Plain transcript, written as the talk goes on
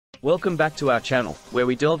Welcome back to our channel, where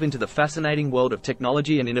we delve into the fascinating world of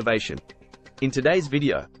technology and innovation. In today's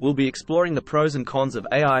video, we'll be exploring the pros and cons of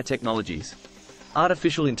AI technologies.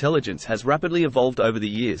 Artificial intelligence has rapidly evolved over the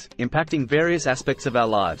years, impacting various aspects of our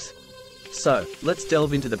lives. So, let's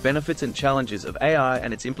delve into the benefits and challenges of AI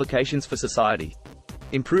and its implications for society.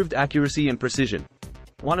 Improved accuracy and precision.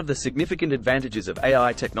 One of the significant advantages of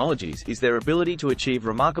AI technologies is their ability to achieve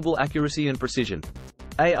remarkable accuracy and precision.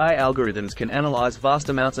 AI algorithms can analyze vast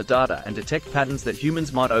amounts of data and detect patterns that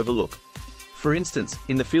humans might overlook. For instance,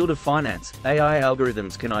 in the field of finance, AI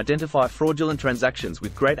algorithms can identify fraudulent transactions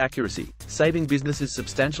with great accuracy, saving businesses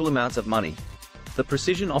substantial amounts of money. The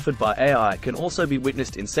precision offered by AI can also be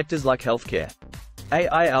witnessed in sectors like healthcare.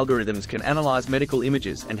 AI algorithms can analyze medical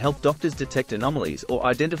images and help doctors detect anomalies or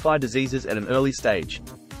identify diseases at an early stage.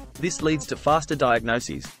 This leads to faster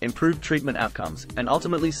diagnoses, improved treatment outcomes, and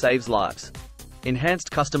ultimately saves lives. Enhanced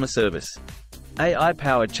customer service.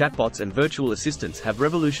 AI-powered chatbots and virtual assistants have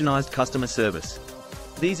revolutionized customer service.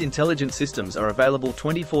 These intelligent systems are available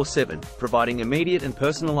 24/7, providing immediate and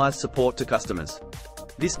personalized support to customers.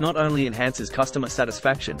 This not only enhances customer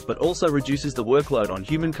satisfaction but also reduces the workload on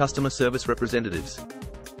human customer service representatives.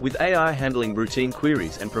 With AI handling routine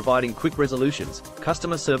queries and providing quick resolutions,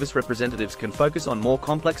 customer service representatives can focus on more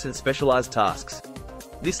complex and specialized tasks.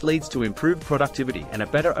 This leads to improved productivity and a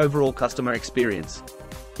better overall customer experience.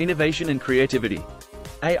 Innovation and creativity.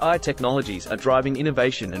 AI technologies are driving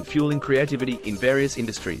innovation and fueling creativity in various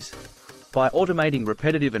industries. By automating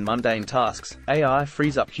repetitive and mundane tasks, AI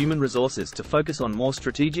frees up human resources to focus on more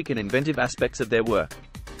strategic and inventive aspects of their work.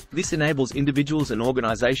 This enables individuals and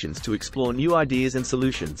organizations to explore new ideas and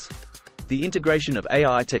solutions. The integration of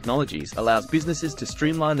AI technologies allows businesses to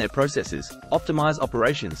streamline their processes, optimize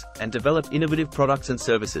operations, and develop innovative products and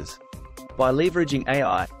services. By leveraging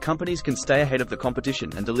AI, companies can stay ahead of the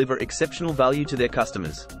competition and deliver exceptional value to their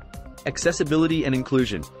customers. Accessibility and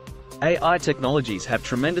inclusion. AI technologies have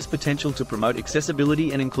tremendous potential to promote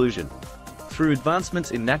accessibility and inclusion. Through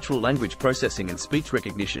advancements in natural language processing and speech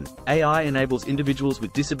recognition, AI enables individuals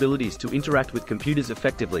with disabilities to interact with computers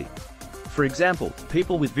effectively. For example,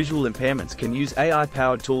 people with visual impairments can use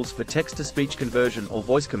AI-powered tools for text-to-speech conversion or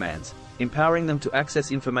voice commands, empowering them to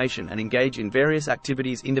access information and engage in various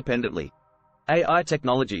activities independently. AI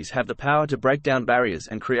technologies have the power to break down barriers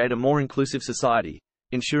and create a more inclusive society,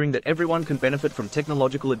 ensuring that everyone can benefit from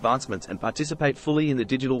technological advancements and participate fully in the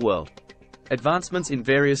digital world. Advancements in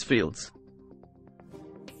various fields.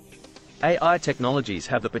 AI technologies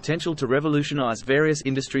have the potential to revolutionize various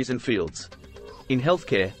industries and fields. In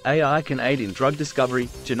healthcare, AI can aid in drug discovery,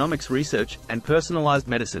 genomics research, and personalized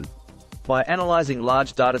medicine. By analyzing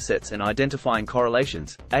large datasets and identifying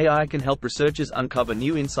correlations, AI can help researchers uncover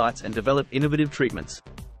new insights and develop innovative treatments.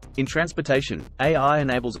 In transportation, AI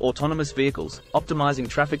enables autonomous vehicles, optimizing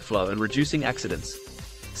traffic flow and reducing accidents.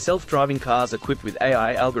 Self-driving cars equipped with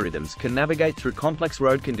AI algorithms can navigate through complex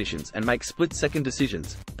road conditions and make split-second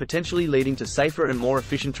decisions, potentially leading to safer and more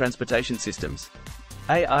efficient transportation systems.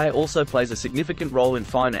 AI also plays a significant role in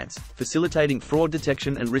finance, facilitating fraud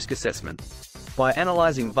detection and risk assessment. By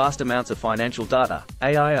analyzing vast amounts of financial data,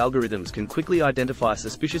 AI algorithms can quickly identify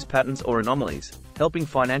suspicious patterns or anomalies, helping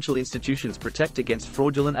financial institutions protect against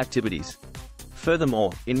fraudulent activities.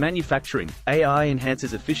 Furthermore, in manufacturing, AI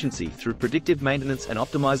enhances efficiency through predictive maintenance and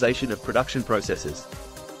optimization of production processes.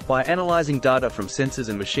 By analyzing data from sensors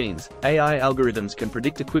and machines, AI algorithms can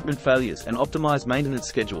predict equipment failures and optimize maintenance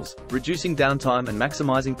schedules, reducing downtime and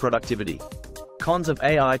maximizing productivity. Cons of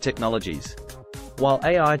AI technologies. While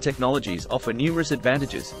AI technologies offer numerous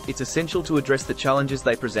advantages, it's essential to address the challenges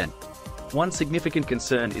they present. One significant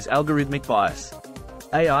concern is algorithmic bias.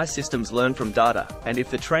 AI systems learn from data, and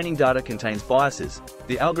if the training data contains biases,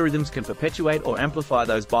 the algorithms can perpetuate or amplify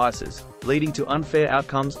those biases, leading to unfair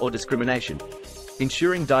outcomes or discrimination.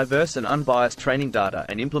 Ensuring diverse and unbiased training data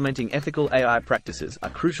and implementing ethical AI practices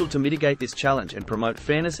are crucial to mitigate this challenge and promote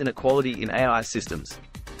fairness and equality in AI systems.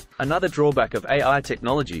 Another drawback of AI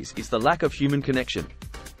technologies is the lack of human connection.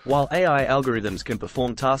 While AI algorithms can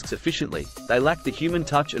perform tasks efficiently, they lack the human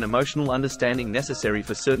touch and emotional understanding necessary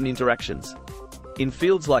for certain interactions. In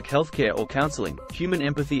fields like healthcare or counseling, human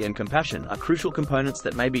empathy and compassion are crucial components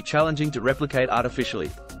that may be challenging to replicate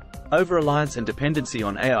artificially. Over-reliance and dependency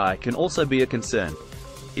on AI can also be a concern.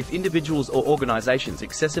 If individuals or organizations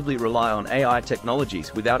excessively rely on AI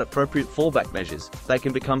technologies without appropriate fallback measures, they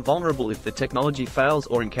can become vulnerable if the technology fails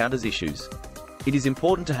or encounters issues. It is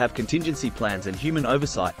important to have contingency plans and human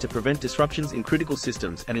oversight to prevent disruptions in critical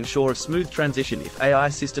systems and ensure a smooth transition if AI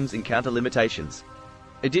systems encounter limitations.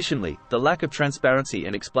 Additionally, the lack of transparency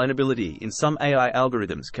and explainability in some AI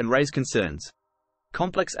algorithms can raise concerns.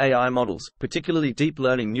 Complex AI models, particularly deep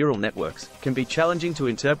learning neural networks, can be challenging to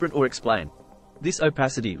interpret or explain. This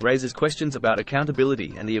opacity raises questions about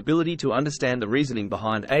accountability and the ability to understand the reasoning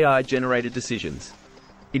behind AI-generated decisions.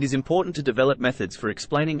 It is important to develop methods for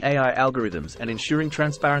explaining AI algorithms and ensuring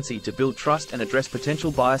transparency to build trust and address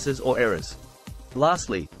potential biases or errors.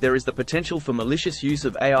 Lastly, there is the potential for malicious use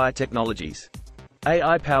of AI technologies.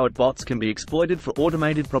 AI-powered bots can be exploited for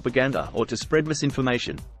automated propaganda or to spread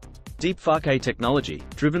misinformation. Deepfake technology,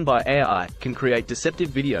 driven by AI, can create deceptive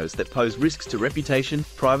videos that pose risks to reputation,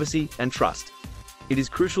 privacy, and trust. It is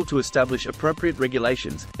crucial to establish appropriate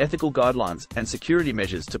regulations, ethical guidelines, and security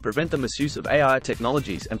measures to prevent the misuse of AI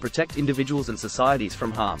technologies and protect individuals and societies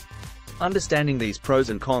from harm. Understanding these pros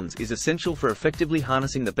and cons is essential for effectively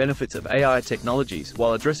harnessing the benefits of AI technologies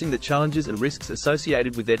while addressing the challenges and risks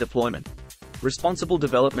associated with their deployment. Responsible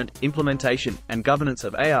development, implementation, and governance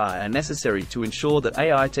of AI are necessary to ensure that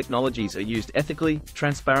AI technologies are used ethically,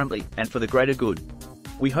 transparently, and for the greater good.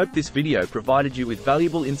 We hope this video provided you with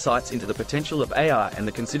valuable insights into the potential of AI and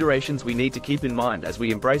the considerations we need to keep in mind as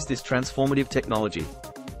we embrace this transformative technology.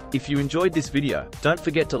 If you enjoyed this video, don't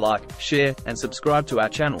forget to like, share, and subscribe to our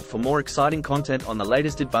channel for more exciting content on the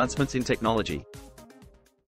latest advancements in technology.